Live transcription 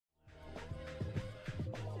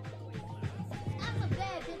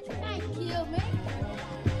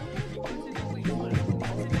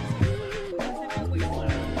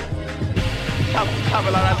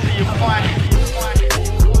Welcome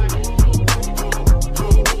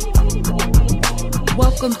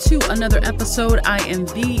to another episode. I am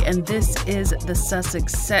V, and this is the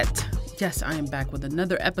Sussex Set. Yes, I am back with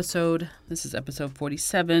another episode. This is episode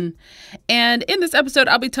 47. And in this episode,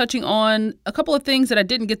 I'll be touching on a couple of things that I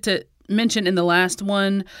didn't get to mention in the last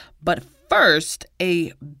one. But first,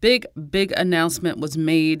 a big announcement was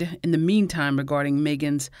made in the meantime regarding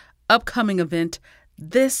Meghan's upcoming event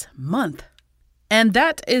this month. And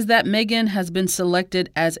that is that Meghan has been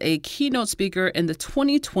selected as a keynote speaker in the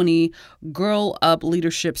 2020 Girl Up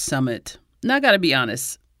Leadership Summit. Now, I got to be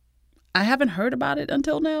honest, I haven't heard about it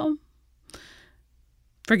until now.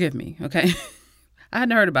 Forgive me, okay? I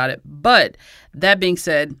hadn't heard about it. But that being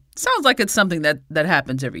said, sounds like it's something that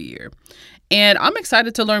happens every year. And I'm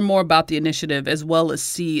excited to learn more about the initiative as well as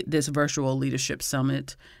see this virtual leadership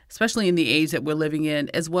summit, especially in the age that we're living in,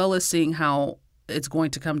 as well as seeing how it's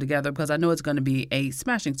going to come together, because I know it's going to be a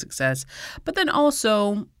smashing success. But then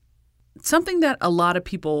also something that a lot of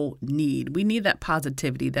people need. We need that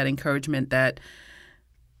positivity, that encouragement, that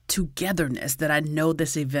togetherness that I know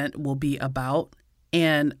this event will be about.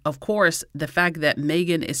 And of course, the fact that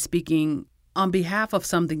Meghan is speaking on behalf of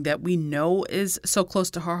something that we know is so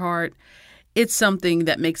close to her heart, it's something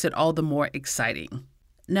that makes it all the more exciting.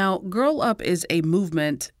 Now, Girl Up is a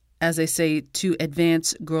movement, as they say, to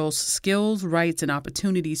advance girls' skills, rights, and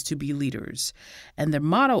opportunities to be leaders. And their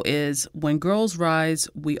motto is, when girls rise,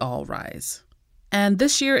 we all rise. And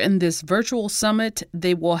this year in this virtual summit,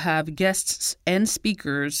 they will have guests and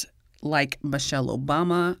speakers like Michelle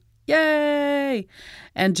Obama, yay,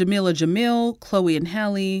 and Jamila Jamil, Chloe and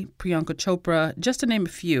Halle, Priyanka Chopra, just to name a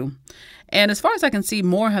few. And as far as I can see,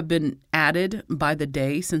 more have been added by the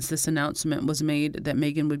day since this announcement was made that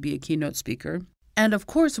Meghan would be a keynote speaker. And of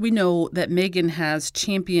course, we know that Meghan has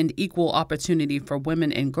championed equal opportunity for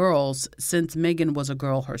women and girls since Meghan was a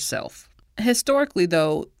girl herself. Historically,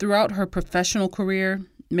 though, throughout her professional career,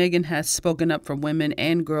 Meghan has spoken up for women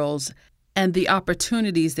and girls and the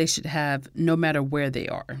opportunities they should have no matter where they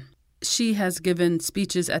are. She has given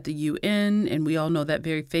speeches at the UN, and we all know that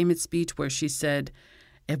very famous speech where she said,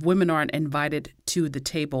 if women aren't invited to the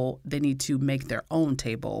table, they need to make their own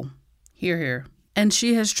table. Hear, hear. And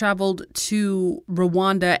she has traveled to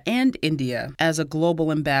Rwanda and India as a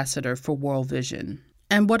global ambassador for World Vision.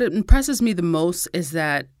 And what impresses me the most is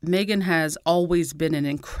that Meghan has always been an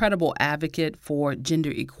incredible advocate for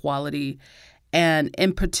gender equality. And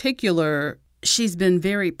in particular, she's been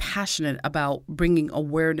very passionate about bringing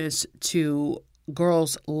awareness to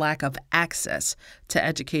girls' lack of access to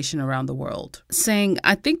education around the world, saying,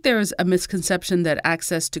 I think there's a misconception that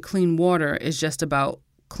access to clean water is just about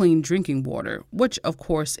clean drinking water, which of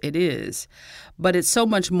course it is, but it's so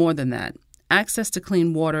much more than that. Access to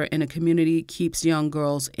clean water in a community keeps young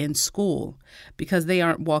girls in school because they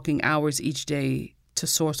aren't walking hours each day to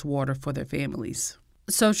source water for their families.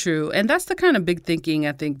 So true. And that's the kind of big thinking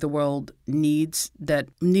I think the world needs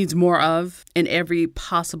more of in every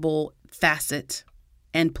possible facet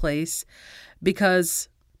and place. Because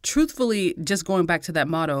truthfully, just going back to that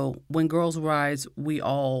motto, when girls rise, we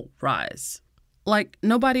all rise. Like,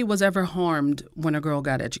 nobody was ever harmed when a girl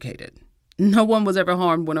got educated. No one was ever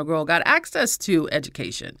harmed when a girl got access to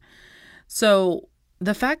education. So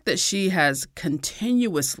the fact that she has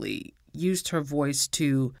continuously used her voice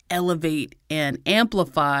to elevate and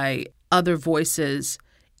amplify other voices,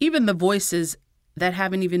 even the voices that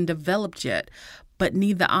haven't even developed yet, but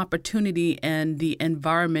need the opportunity and the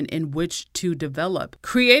environment in which to develop,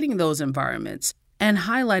 creating those environments and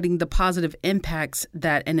highlighting the positive impacts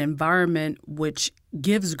that an environment which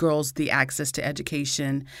gives girls the access to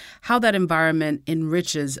education, how that environment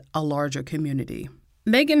enriches a larger community.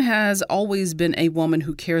 Meghan has always been a woman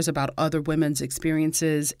who cares about other women's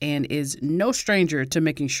experiences and is no stranger to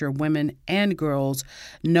making sure women and girls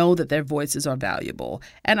know that their voices are valuable.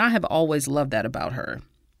 And I have always loved that about her.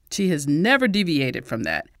 She has never deviated from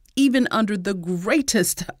that, even under the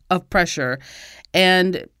greatest of pressure.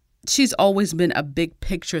 And she's always been a big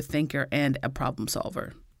picture thinker and a problem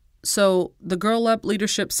solver. So the Girl Up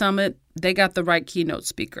Leadership Summit, they got the right keynote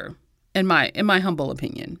speaker, in my humble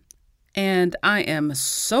opinion. And I am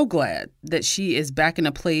so glad that she is back in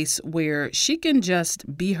a place where she can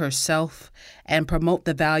just be herself and promote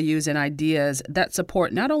the values and ideas that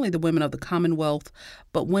support not only the women of the Commonwealth,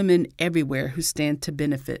 but women everywhere who stand to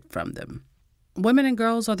benefit from them. Women and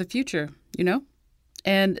girls are the future, you know?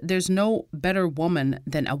 And there's no better woman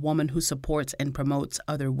than a woman who supports and promotes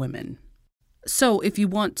other women. So if you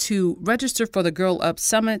want to register for the Girl Up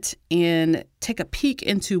Summit and take a peek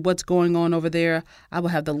into what's going on over there, I will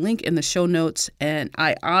have the link in the show notes. And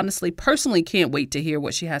I honestly, personally can't wait to hear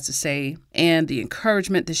what she has to say and the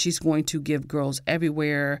encouragement that she's going to give girls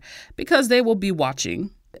everywhere, because they will be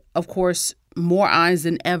watching. Of course, more eyes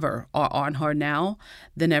than ever are on her now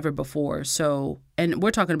than ever before. So, and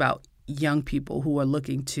we're talking about young people who are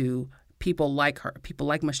looking to people like her, people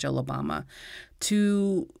like Michelle Obama,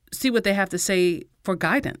 to see what they have to say for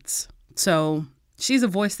guidance. So she's a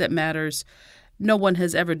voice that matters. No one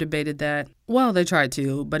has ever debated that. Well, they tried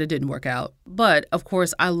to, but it didn't work out. But of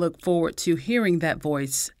course, I look forward to hearing that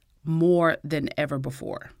voice more than ever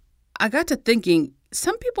before. I got to thinking,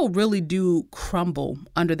 some people really do crumble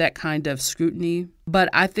under that kind of scrutiny, but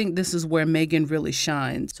I think this is where Meghan really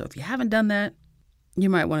shines. So if you haven't done that, you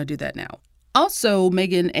might want to do that now. Also,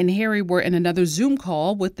 Meghan and Harry were in another Zoom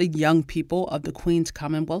call with the young people of the Queen's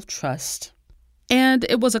Commonwealth Trust. And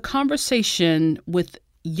it was a conversation with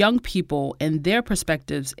young people and their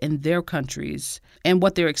perspectives in their countries and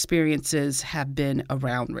what their experiences have been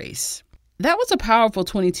around race. That was a powerful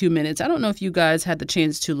 22 minutes. I don't know if you guys had the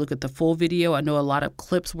chance to look at the full video. I know a lot of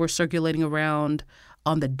clips were circulating around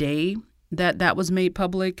on the day that was made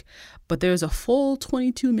public, but there's a full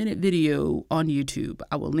 22-minute video on YouTube.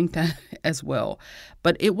 I will link that as well.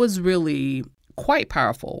 But it was really quite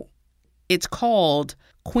powerful. It's called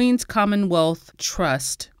Queen's Commonwealth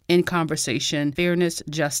Trust in Conversation, Fairness,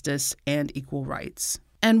 Justice, and Equal Rights.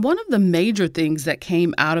 And one of the major things that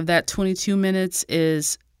came out of that 22 minutes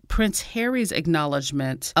is Prince Harry's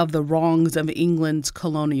acknowledgement of the wrongs of England's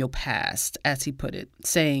colonial past, as he put it,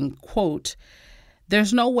 saying, quote,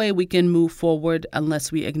 "There's no way we can move forward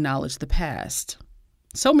unless we acknowledge the past.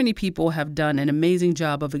 So many people have done an amazing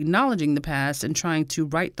job of acknowledging the past and trying to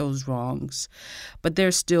right those wrongs, but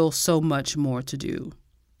there's still so much more to do."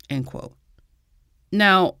 End quote.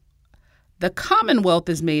 Now, the Commonwealth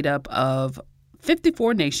is made up of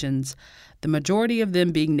 54 nations, the majority of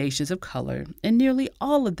them being nations of color, and nearly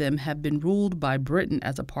all of them have been ruled by Britain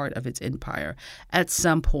as a part of its empire at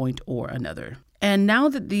some point or another. And now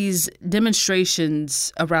that these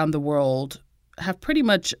demonstrations around the world have pretty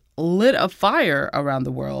much lit a fire around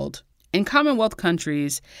the world, in Commonwealth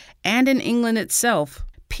countries and in England itself,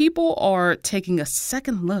 people are taking a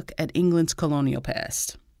second look at England's colonial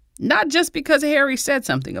past. Not just because Harry said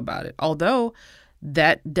something about it, although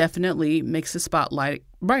that definitely makes the spotlight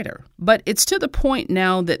brighter. But it's to the point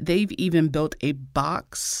now that they've even built a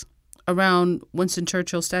box around Winston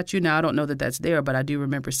Churchill's statue. Now, I don't know that that's there, but I do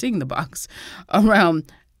remember seeing the box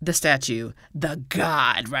around the statue, the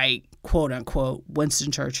god, right? Quote unquote,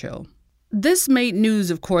 Winston Churchill. This made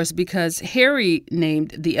news, of course, because Harry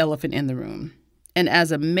named the elephant in the room. And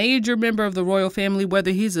as a major member of the royal family,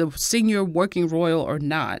 whether he's a senior working royal or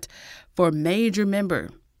not, for a major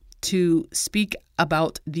member to speak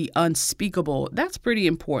about the unspeakable, that's pretty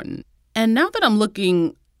important. And now that I'm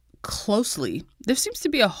looking closely, there seems to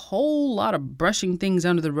be a whole lot of brushing things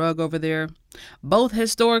under the rug over there, both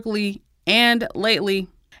historically and lately.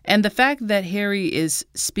 And the fact that Harry is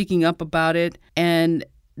speaking up about it, and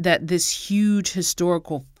that this huge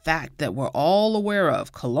historical fact that we're all aware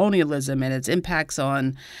of, colonialism and its impacts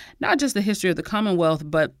on not just the history of the Commonwealth,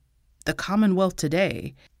 but the Commonwealth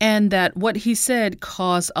today, and that what he said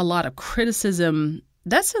caused a lot of criticism,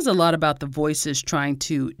 that says a lot about the voices trying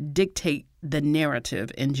to dictate the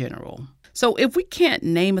narrative in general. So if we can't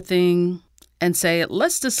name a thing and say,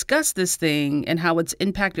 let's discuss this thing and how it's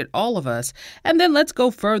impacted all of us, and then let's go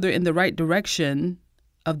further in the right direction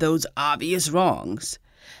of those obvious wrongs,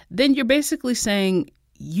 then you're basically saying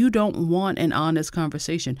you don't want an honest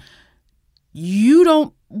conversation. You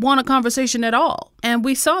don't want a conversation at all. And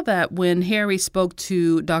we saw that when Harry spoke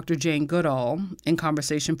to Dr. Jane Goodall in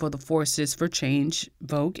Conversation for the Forces for Change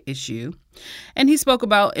Vogue issue. And he spoke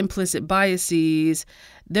about implicit biases.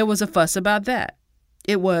 There was a fuss about that.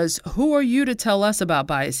 It was, who are you to tell us about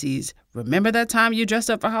biases? Remember that time you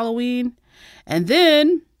dressed up for Halloween? And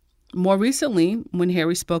then more recently, when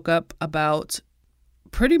Harry spoke up about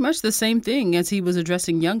pretty much the same thing as he was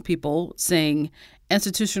addressing young people, saying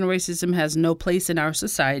institutional racism has no place in our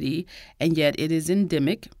society, and yet it is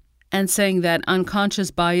endemic, and saying that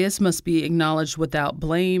unconscious bias must be acknowledged without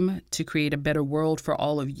blame to create a better world for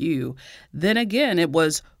all of you. Then again, it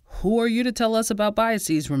was, who are you to tell us about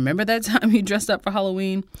biases? Remember that time you dressed up for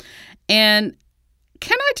Halloween? And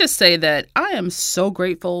can I just say that I am so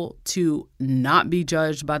grateful to not be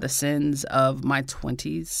judged by the sins of my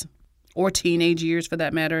 20s or teenage years, for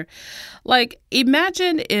that matter. Like,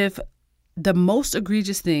 imagine if the most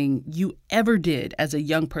egregious thing you ever did as a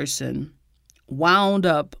young person wound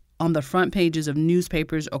up on the front pages of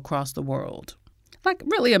newspapers across the world. Like,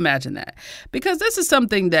 really imagine that. Because this is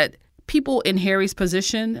something that people in Harry's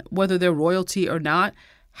position, whether they're royalty or not,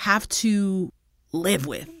 have to live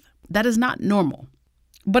with. That is not normal.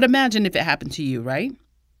 But imagine if it happened to you, right?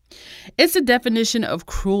 It's a definition of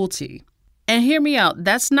cruelty. And hear me out.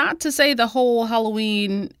 That's not to say the whole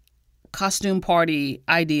Halloween costume party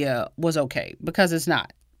idea was okay, because it's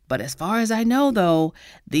not. But as far as I know, though,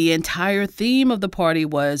 the entire theme of the party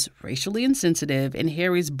was racially insensitive, and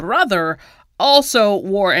Harry's brother also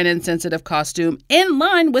wore an insensitive costume in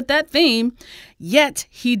line with that theme, yet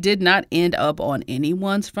he did not end up on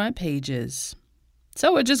anyone's front pages.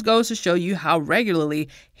 So it just goes to show you how regularly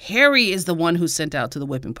Harry is the one who's sent out to the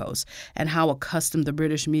whipping post, and how accustomed the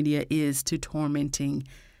British media is to tormenting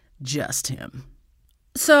just him.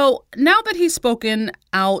 So now that he's spoken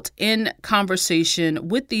out in conversation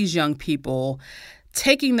with these young people,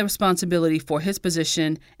 taking the responsibility for his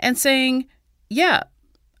position and saying, yeah,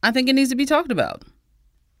 I think it needs to be talked about,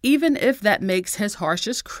 even if that makes his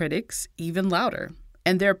harshest critics even louder.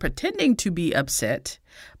 And they're pretending to be upset,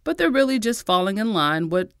 but they're really just falling in line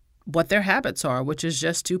with what their habits are, which is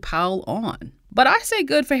just to pile on. But I say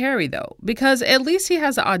good for Harry, though, because at least he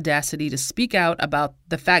has the audacity to speak out about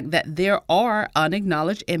the fact that there are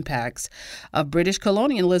unacknowledged impacts of British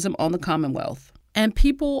colonialism on the Commonwealth. And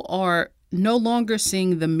people are no longer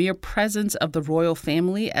seeing the mere presence of the royal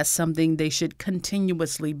family as something they should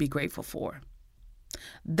continuously be grateful for.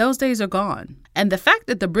 Those days are gone. And the fact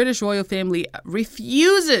that the British royal family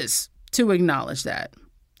refuses to acknowledge that,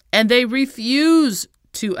 and they refuse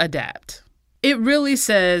to adapt, it really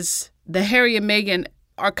says that Harry and Meghan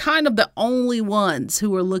are kind of the only ones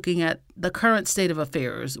who are looking at the current state of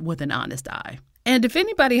affairs with an honest eye. And if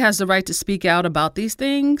anybody has the right to speak out about these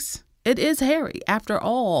things, it is Harry. After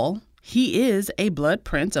all, he is a blood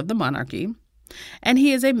prince of the monarchy, and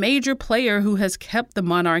he is a major player who has kept the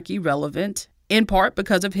monarchy relevant, in part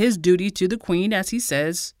because of his duty to the Queen, as he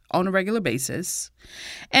says, on a regular basis.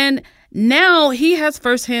 And now he has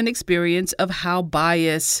firsthand experience of how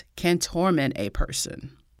bias can torment a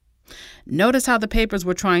person. Notice how the papers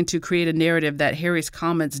were trying to create a narrative that Harry's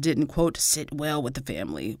comments didn't, quote, sit well with the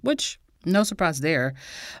family, which, no surprise there.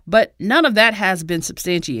 But none of that has been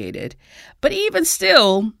substantiated. But even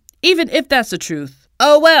still, even if that's the truth,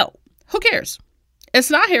 oh well, who cares?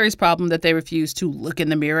 It's not Harry's problem that they refuse to look in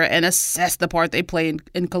the mirror and assess the part they play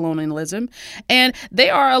in colonialism. And they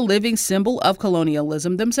are a living symbol of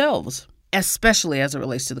colonialism themselves, especially as it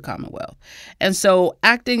relates to the Commonwealth. And so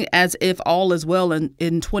acting as if all is well in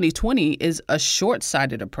 2020 is a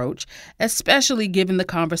short-sighted approach, especially given the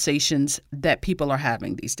conversations that people are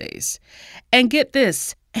having these days. And get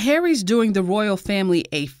this, Harry's doing the royal family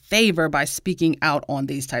a favor by speaking out on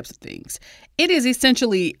these types of things. It is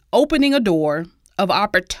essentially opening a door of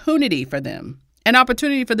opportunity for them, an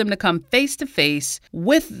opportunity for them to come face to face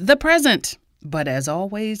with the present. But as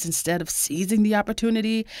always, instead of seizing the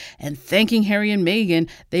opportunity and thanking Harry and Meghan,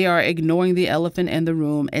 they are ignoring the elephant in the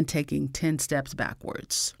room and taking 10 steps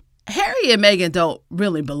backwards. Harry and Meghan don't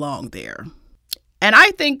really belong there. And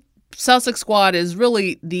I think Sussex Squad is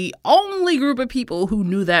really the only group of people who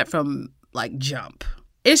knew that from, jump.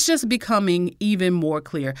 It's just becoming even more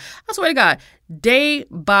clear. I swear to God, day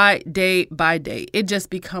by day by day, it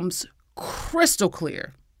just becomes crystal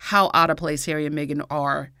clear how out of place Harry and Meghan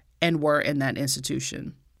are and were in that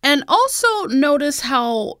institution. And also notice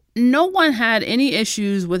how no one had any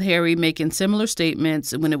issues with Harry making similar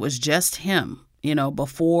statements when it was just him,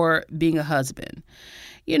 before being a husband.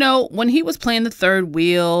 When he was playing the third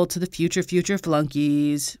wheel to the future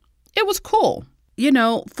flunkies, it was cool.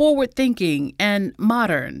 Forward thinking and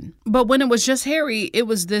modern. But when it was just Harry, it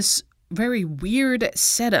was this very weird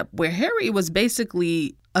setup where Harry was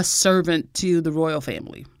basically a servant to the royal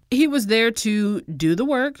family. He was there to do the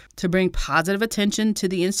work, to bring positive attention to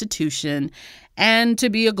the institution, and to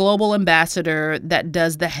be a global ambassador that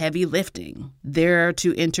does the heavy lifting. There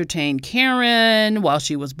to entertain Karen while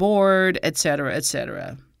she was bored, etc.,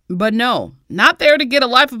 etc. But no, not there to get a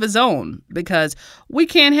life of his own, because we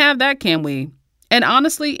can't have that, can we? And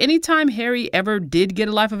honestly, anytime Harry ever did get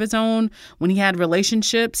a life of his own, when he had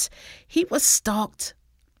relationships, he was stalked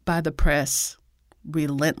by the press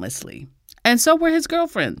relentlessly. And so were his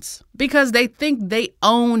girlfriends, because they think they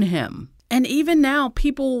own him. And even now,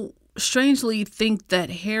 people strangely think that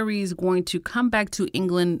Harry's going to come back to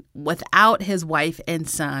England without his wife and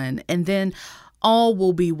son, and then all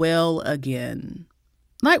will be well again.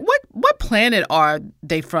 What planet are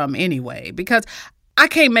they from anyway? Because I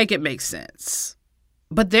can't make it make sense.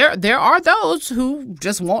 But there are those who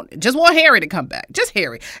just want Harry to come back. Just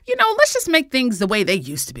Harry. Let's just make things the way they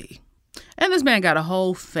used to be. And this man got a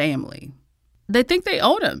whole family. They think they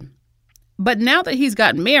own him. But now that he's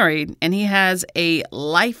gotten married and he has a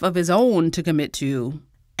life of his own to commit to,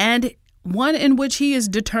 and one in which he is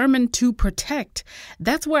determined to protect,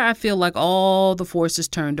 that's where I feel like all the forces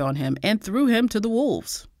turned on him and threw him to the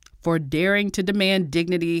wolves for daring to demand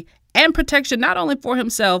dignity and protection, not only for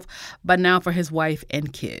himself, but now for his wife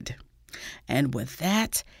and kid. And with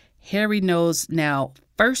that, Harry knows now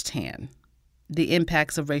firsthand the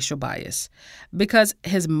impacts of racial bias, because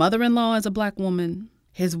his mother-in-law is a Black woman,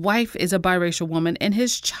 his wife is a biracial woman, and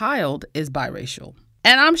his child is biracial.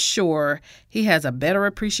 And I'm sure he has a better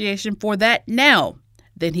appreciation for that now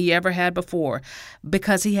than he ever had before,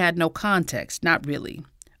 because he had no context, not really.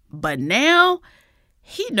 But now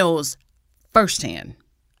he knows firsthand.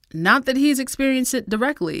 Not that he's experienced it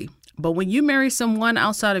directly, but when you marry someone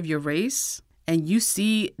outside of your race and you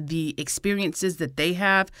see the experiences that they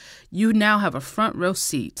have, you now have a front row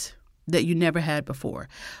seat that you never had before.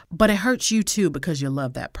 But it hurts you too because you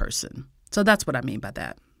love that person. So that's what I mean by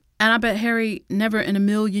that. And I bet Harry never in a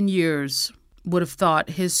million years would have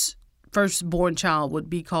thought his firstborn child would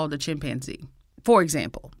be called a chimpanzee, for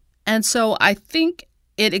example. And so I think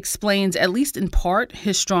it explains, at least in part,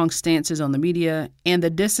 his strong stances on the media and the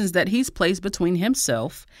distance that he's placed between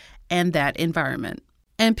himself and that environment.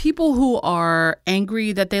 And people who are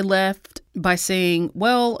angry that they left by saying,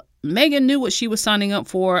 well, Meghan knew what she was signing up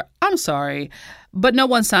for. I'm sorry, but no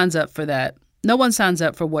one signs up for that. No one signs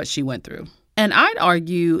up for what she went through. And I'd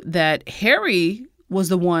argue that Harry was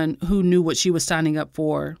the one who knew what she was signing up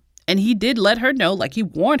for. And he did let her know, like he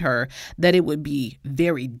warned her, that it would be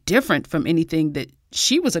very different from anything that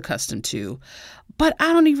she was accustomed to. But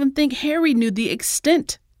I don't even think Harry knew the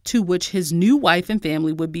extent to which his new wife and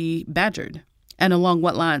family would be badgered. And along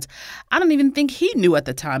what lines? I don't even think he knew at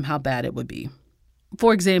the time how bad it would be.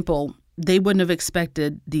 For example, they wouldn't have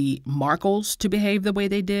expected the Markles to behave the way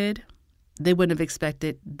they did. They wouldn't have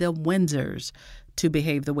expected the Windsors to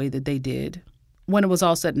behave the way that they did. When it was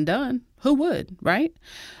all said and done, who would, right?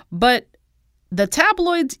 But the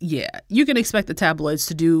tabloids, yeah, you can expect the tabloids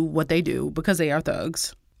to do what they do because they are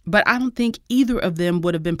thugs. But I don't think either of them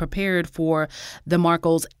would have been prepared for the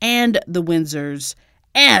Markles and the Windsors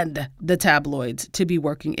and the tabloids to be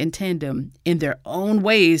working in tandem in their own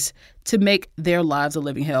ways to make their lives a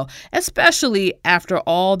living hell, especially after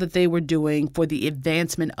all that they were doing for the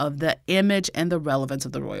advancement of the image and the relevance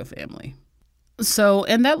of the royal family. So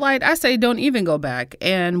in that light, I say don't even go back.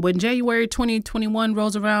 And when January 2021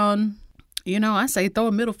 rolls around, I say throw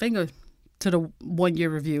a middle finger to the 1 year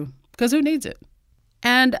review, because who needs it?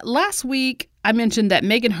 And last week, I mentioned that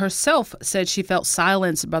Meghan herself said she felt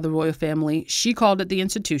silenced by the royal family. She called it the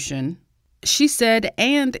institution. She said,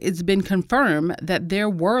 and it's been confirmed, that there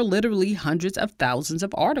were literally hundreds of thousands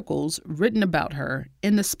of articles written about her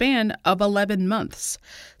in the span of 11 months.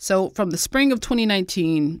 So from the spring of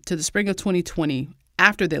 2019 to the spring of 2020,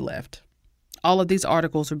 after they left, all of these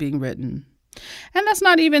articles were being written. And that's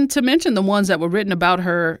not even to mention the ones that were written about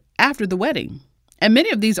her after the wedding. And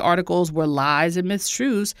many of these articles were lies and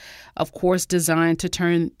mistruths, of course, designed to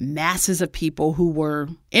turn masses of people who were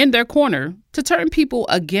in their corner, to turn people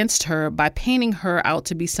against her by painting her out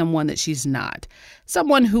to be someone that she's not.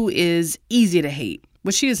 Someone who is easy to hate,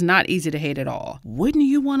 but she is not easy to hate at all. Wouldn't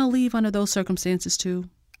you want to leave under those circumstances too?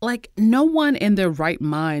 Like, no one in their right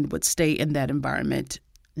mind would stay in that environment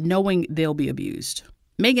knowing they'll be abused.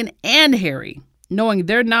 Meghan and Harry, knowing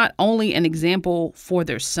they're not only an example for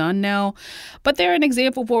their son now, but they're an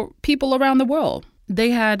example for people around the world. They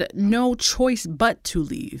had no choice but to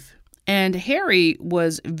leave. And Harry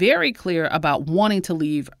was very clear about wanting to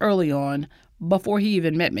leave early on before he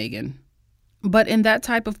even met Meghan. But in that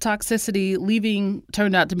type of toxicity, leaving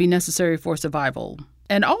turned out to be necessary for survival.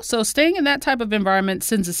 And also, staying in that type of environment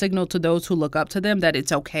sends a signal to those who look up to them that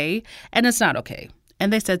it's okay and it's not okay.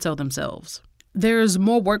 And they said so themselves. There's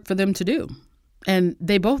more work for them to do. And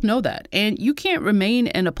they both know that. And you can't remain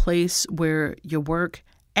in a place where your work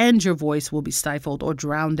and your voice will be stifled or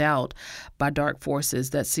drowned out by dark forces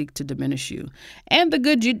that seek to diminish you and the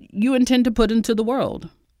good you intend to put into the world.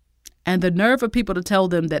 And the nerve of people to tell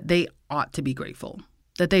them that they ought to be grateful,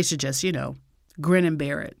 that they should just, grin and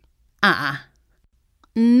bear it.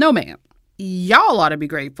 No, ma'am. Y'all ought to be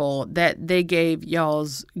grateful that they gave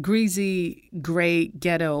y'all's greasy, gray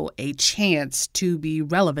ghetto a chance to be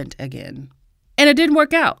relevant again. And it didn't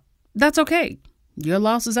work out. That's okay. Your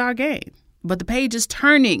loss is our gain. But the page is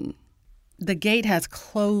turning. The gate has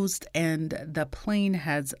closed and the plane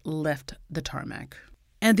has left the tarmac.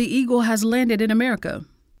 And the eagle has landed in America.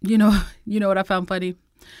 You know what I found funny?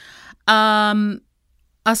 I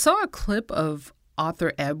saw a clip of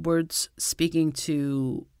Arthur Edwards speaking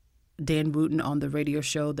to Dan Wooten on the radio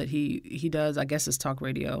show that he does. I guess it's talk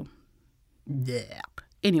radio. Yeah.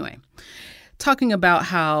 Anyway, talking about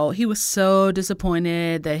how he was so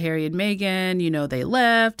disappointed that Harry and Meghan, they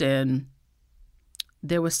left, and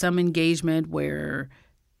there was some engagement where,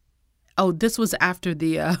 this was after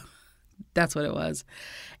the, that's what it was.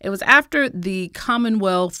 It was after the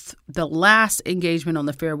Commonwealth, the last engagement on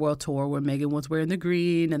the farewell tour where Meghan was wearing the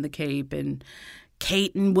green and the cape, and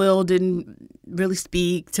Kate and Will didn't really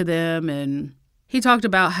speak to them. And he talked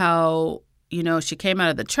about how, she came out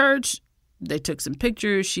of the church, they took some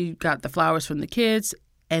pictures, she got the flowers from the kids,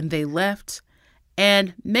 and they left.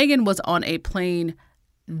 And Meghan was on a plane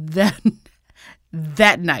that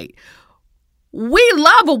night. We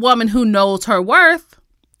love a woman who knows her worth.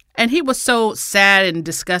 And he was so sad and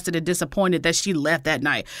disgusted and disappointed that she left that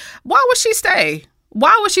night. Why would she stay?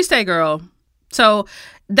 Why would she stay, girl? So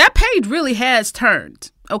that page really has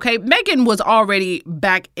turned. Okay, Meghan was already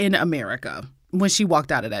back in America when she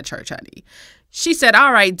walked out of that church, honey. She said,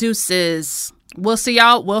 all right, deuces. We'll see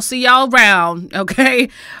y'all around. Okay.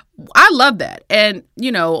 I love that. And,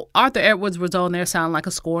 Arthur Edwards was on there sounding like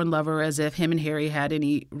a scorned lover, as if him and Harry had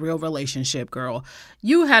any real relationship, girl.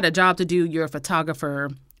 You had a job to do. You're a photographer.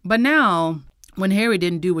 But now, when Harry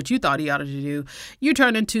didn't do what you thought he ought to do, you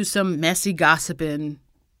turned into some messy, gossiping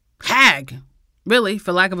hag, really,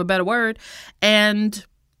 for lack of a better word. And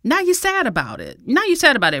now you're sad about it. Now you're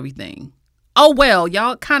sad about everything. Oh, well,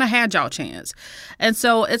 y'all kind of had y'all chance. And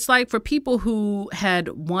so it's like for people who had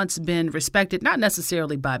once been respected, not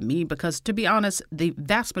necessarily by me, because to be honest, the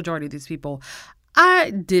vast majority of these people, I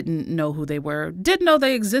didn't know who they were, didn't know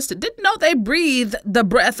they existed, didn't know they breathed the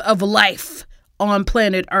breath of life on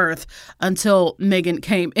planet Earth until Meghan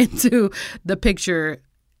came into the picture.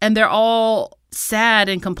 And they're all sad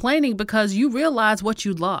and complaining because you realize what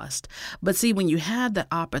you lost. But see, when you had the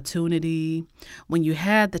opportunity, when you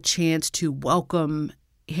had the chance to welcome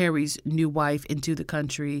Harry's new wife into the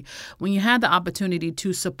country, when you had the opportunity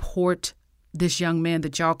to support this young man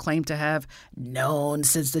that y'all claim to have known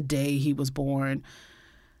since the day he was born,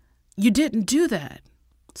 you didn't do that.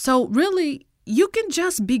 So really, you can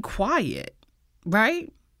just be quiet.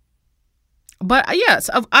 Right? But yes,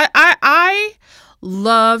 I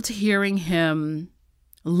loved hearing him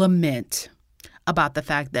lament about the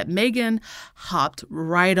fact that Meghan hopped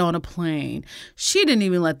right on a plane. She didn't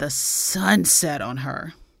even let the sun set on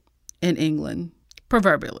her in England,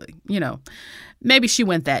 proverbially. Maybe she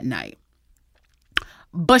went that night.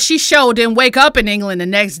 But she sure didn't wake up in England the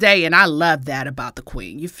next day, and I love that about the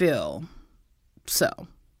Queen. You feel? So.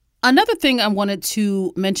 Another thing I wanted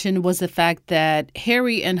to mention was the fact that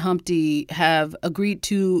Harry and Humpty have agreed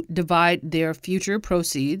to divide their future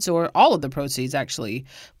proceeds, or all of the proceeds actually,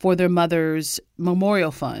 for their mother's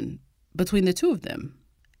memorial fund between the two of them.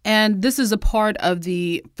 And this is a part of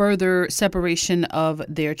the further separation of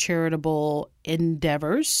their charitable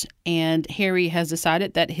endeavors. And Harry has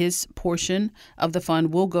decided that his portion of the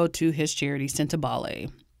fund will go to his charity,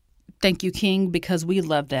 Sentebale. Thank you, King, because we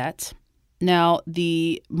love that. Now,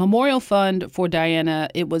 the memorial fund for Diana,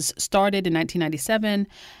 it was started in 1997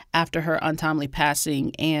 after her untimely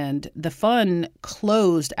passing, and the fund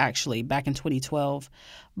closed actually back in 2012,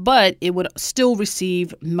 but it would still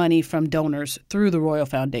receive money from donors through the Royal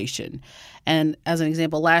Foundation. And as an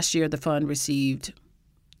example, last year, the fund received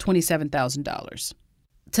 $27,000.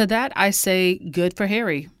 To that, I say good for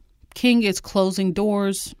Harry. King is closing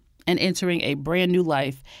doors and entering a brand new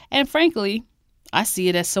life. And frankly, I see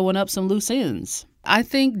it as sewing up some loose ends. I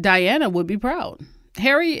think Diana would be proud.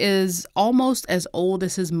 Harry is almost as old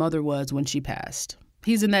as his mother was when she passed.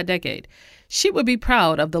 He's in that decade. She would be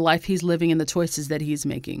proud of the life he's living and the choices that he's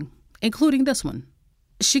making, including this one.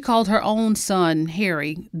 She called her own son,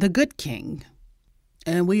 Harry, the good king.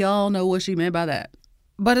 And we all know what she meant by that.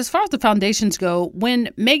 But as far as the foundations go, when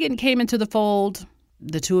Meghan came into the fold,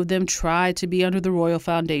 the two of them tried to be under the Royal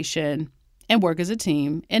Foundation and work as a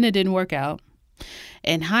team, and it didn't work out.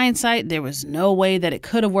 In hindsight, there was no way that it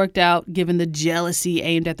could have worked out given the jealousy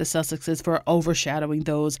aimed at the Sussexes for overshadowing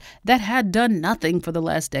those that had done nothing for the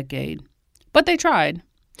last decade. But they tried.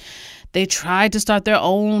 They tried to start their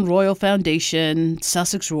own royal foundation,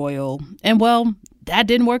 Sussex Royal, and well, that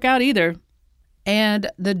didn't work out either. And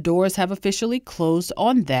the doors have officially closed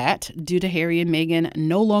on that due to Harry and Meghan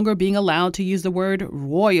no longer being allowed to use the word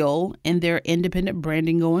royal in their independent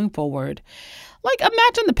branding going forward. Like,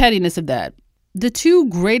 imagine the pettiness of that. The two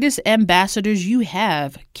greatest ambassadors you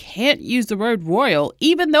have can't use the word royal,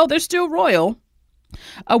 even though they're still royal.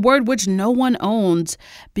 A word which no one owns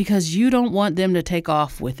because you don't want them to take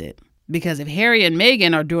off with it. Because if Harry and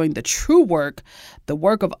Meghan are doing the true work, the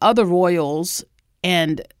work of other royals,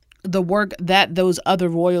 and the work that those other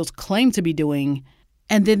royals claim to be doing,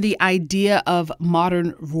 and then the idea of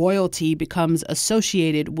modern royalty becomes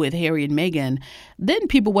associated with Harry and Meghan, then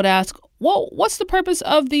people would ask, well, what's the purpose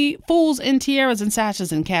of the fools in tiaras and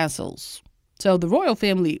sashes and castles? So the royal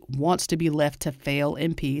family wants to be left to fail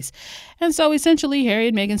in peace. And so essentially Harry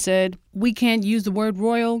and Meghan said, we can't use the word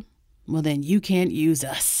royal. Well, then you can't use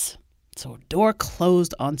us. So door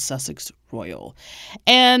closed on Sussex Royal.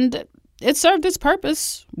 And it served its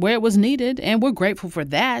purpose where it was needed, and we're grateful for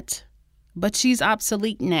that. But she's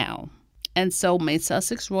obsolete now. And so may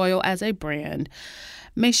Sussex Royal as a brand,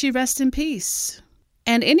 may she rest in peace.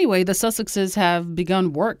 And anyway, the Sussexes have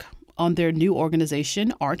begun work on their new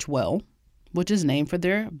organization, Archewell, which is named for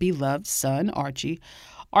their beloved son, Archie.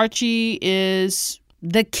 Archie is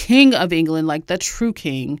the king of England, like the true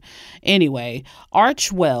king. Anyway,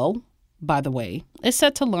 Archewell, by the way, is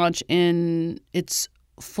set to launch in its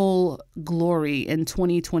full glory in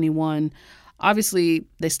 2021. Obviously,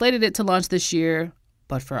 they slated it to launch this year,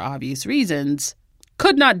 but for obvious reasons,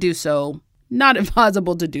 could not do so. Not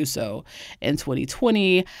advisable to do so in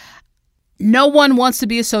 2020. No one wants to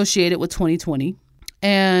be associated with 2020.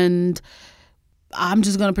 And I'm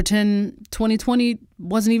just going to pretend 2020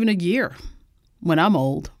 wasn't even a year when I'm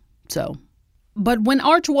old. So, but when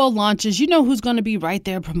Archewell launches, you know who's going to be right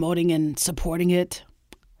there promoting and supporting it?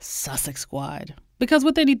 Sussex Squad. Because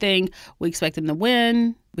with anything, we expect them to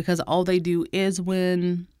win because all they do is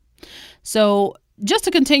win. So just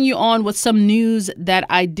to continue on with some news that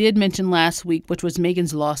I did mention last week, which was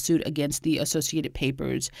Meghan's lawsuit against the Associated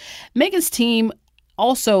Papers. Meghan's team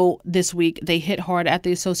also this week, they hit hard at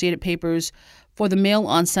the Associated Papers for the Mail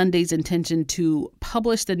on Sunday's intention to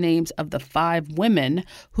publish the names of the 5 women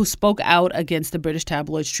who spoke out against the British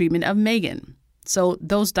tabloid's treatment of Meghan. So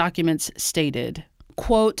those documents stated,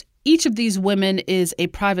 quote, each of these women is a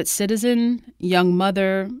private citizen, young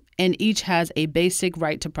mother, and each has a basic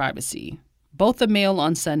right to privacy. Both the Mail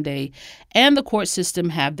on Sunday and the court system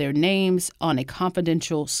have their names on a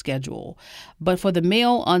confidential schedule. But for the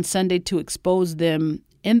Mail on Sunday to expose them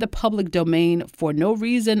in the public domain for no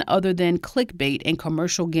reason other than clickbait and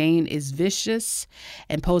commercial gain is vicious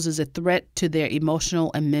and poses a threat to their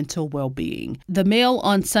emotional and mental well-being. The Mail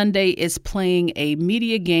on Sunday is playing a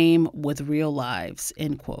media game with real lives,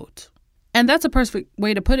 end quote. And that's a perfect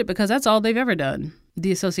way to put it because that's all they've ever done.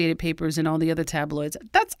 The Associated Papers and all the other tabloids,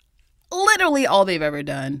 that's literally all they've ever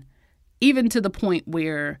done, even to the point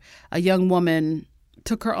where a young woman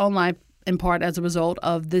took her own life in part as a result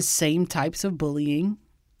of the same types of bullying.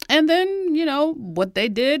 And then, you know, what they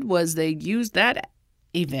did was they used that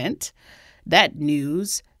event, that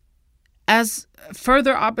news, as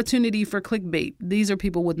further opportunity for clickbait. These are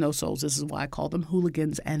people with no souls. This is why I call them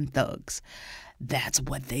hooligans and thugs. That's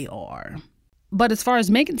what they are. But as far as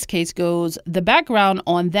Meghan's case goes, the background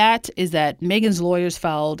on that is that Meghan's lawyers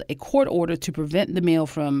filed a court order to prevent the Mail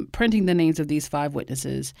from printing the names of these 5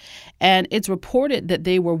 witnesses. And it's reported that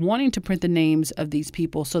they were wanting to print the names of these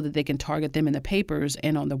people so that they can target them in the papers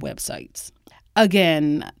and on the websites.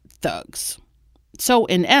 Again, thugs. So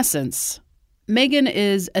in essence, Meghan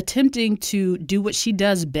is attempting to do what she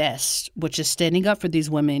does best, which is standing up for these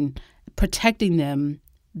women, protecting them.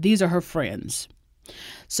 These are her friends.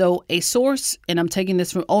 So a source, and I'm taking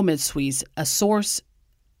this from Omid Suisse, a source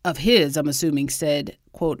of his, I'm assuming, said,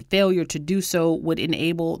 quote, failure to do so would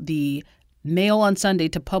enable the Mail on Sunday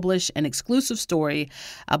to publish an exclusive story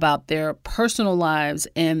about their personal lives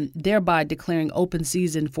and thereby declaring open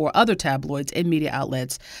season for other tabloids and media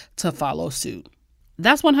outlets to follow suit.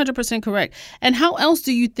 That's 100% correct. And how else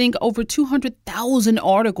do you think over 200,000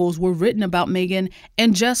 articles were written about Meghan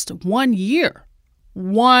in just 1 year?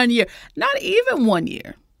 1 year, not even 1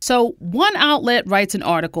 year. So one outlet writes an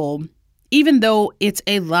article, even though it's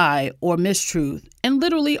a lie or mistruth, and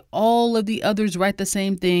literally all of the others write the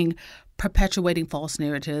same thing, perpetuating false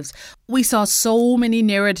narratives. We saw so many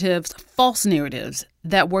narratives, false narratives,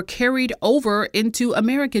 that were carried over into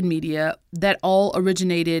American media that all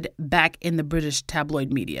originated back in the British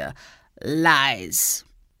tabloid media. Lies.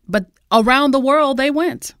 But around the world they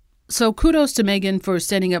went. So kudos to Meghan for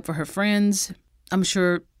standing up for her friends. I'm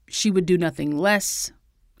sure she would do nothing less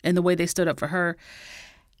in the way they stood up for her.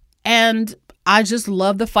 And I just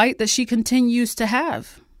love the fight that she continues to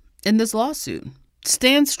have in this lawsuit.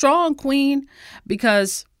 Stand strong, Queen,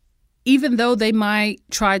 because even though they might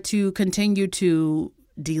try to continue to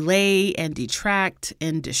delay and detract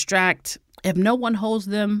and distract, if no one holds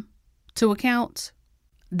them to account,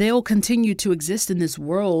 they'll continue to exist in this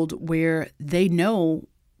world where they know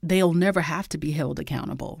they'll never have to be held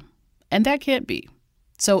accountable. And that can't be.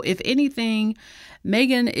 So if anything,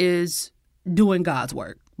 Meghan is doing God's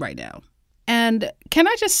work right now. And can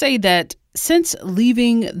I just say that since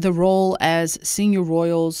leaving the role as senior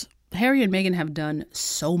royals, Harry and Meghan have done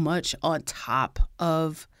so much on top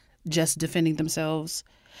of just defending themselves.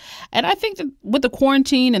 And I think that with the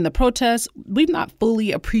quarantine and the protests, we've not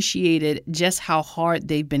fully appreciated just how hard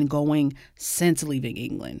they've been going since leaving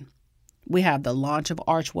England. We have the launch of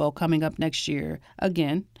Archewell coming up next year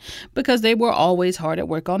again, because they were always hard at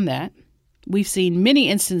work on that. We've seen many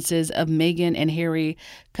instances of Meghan and Harry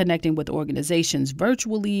connecting with organizations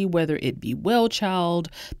virtually, whether it be Wellchild,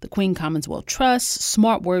 the Queen Commonwealth Trust,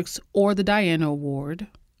 SmartWorks, or the Diana Award.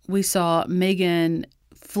 We saw Meghan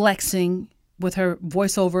flexing with her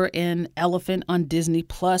voiceover in Elephant on Disney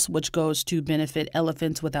Plus, which goes to benefit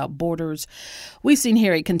Elephants Without Borders. We've seen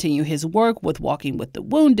Harry continue his work with Walking with the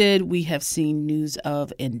Wounded. We have seen news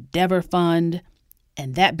of Endeavor Fund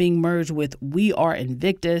and that being merged with We Are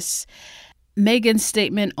Invictus. Meghan's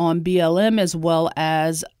statement on BLM, as well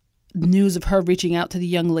as news of her reaching out to the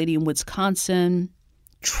young lady in Wisconsin.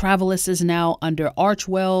 Travelist is now under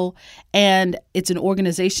Archewell, and it's an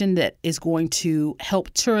organization that is going to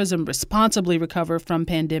help tourism responsibly recover from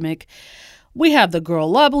pandemic. We have the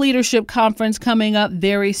Girl Love Leadership Conference coming up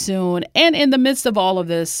very soon. And in the midst of all of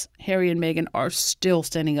this, Harry and Meghan are still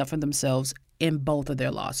standing up for themselves in both of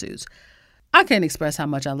their lawsuits. I can't express how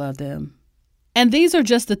much I love them. And these are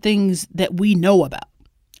just the things that we know about.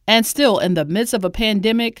 And still in the midst of a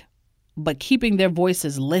pandemic, but keeping their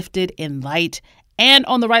voices lifted in light and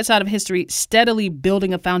on the right side of history, steadily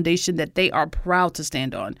building a foundation that they are proud to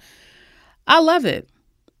stand on. I love it.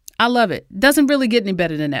 I love it. Doesn't really get any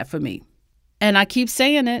better than that for me. And I keep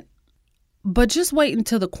saying it, but just wait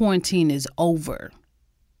until the quarantine is over.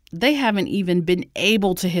 They haven't even been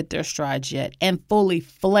able to hit their strides yet and fully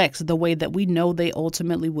flex the way that we know they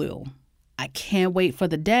ultimately will. I can't wait for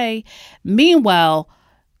the day. Meanwhile,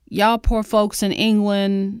 y'all poor folks in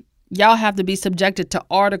England, y'all have to be subjected to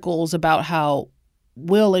articles about how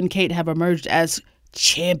Will and Kate have emerged as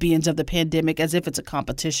champions of the pandemic, as if it's a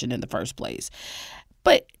competition in the first place.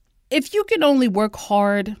 But if you can only work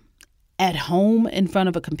hard at home in front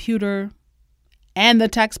of a computer and the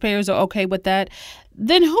taxpayers are okay with that,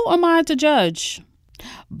 then who am I to judge?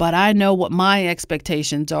 But I know what my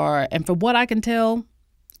expectations are. And from what I can tell,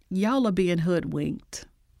 y'all are being hoodwinked.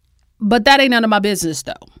 But that ain't none of my business,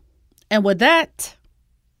 though. And with that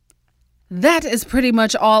is pretty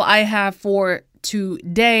much all I have for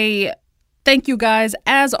today. Thank you guys,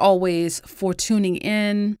 as always, for tuning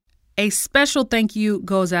in. A special thank you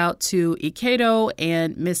goes out to Ikedo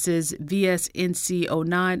and Mrs.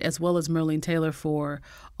 VSNC09, as well as Merlene Taylor, for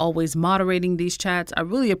always moderating these chats. I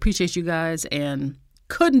really appreciate you guys and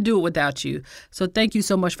couldn't do it without you. So thank you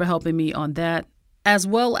so much for helping me on that, as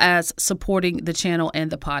well as supporting the channel and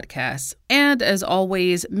the podcast. And as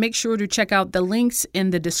always, make sure to check out the links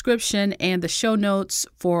in the description and the show notes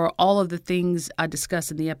for all of the things I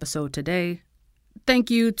discussed in the episode today.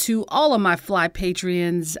 Thank you to all of my Fly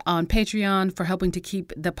Patreons on Patreon for helping to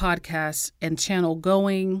keep the podcast and channel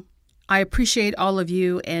going. I appreciate all of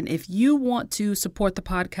you. And if you want to support the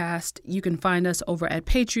podcast, you can find us over at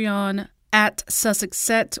Patreon at Sussex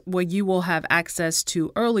Set, where you will have access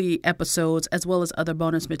to early episodes as well as other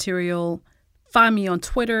bonus material. Find me on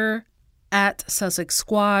Twitter at Sussex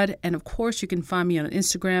Squad. And of course, you can find me on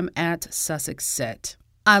Instagram at Sussex Set.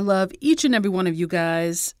 I love each and every one of you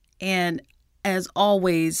guys. And as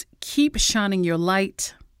always, keep shining your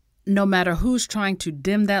light, no matter who's trying to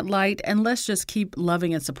dim that light. And let's just keep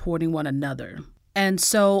loving and supporting one another. And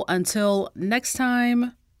so until next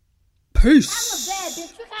time, peace. I'm a bad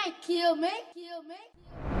bitch. You can't kill me.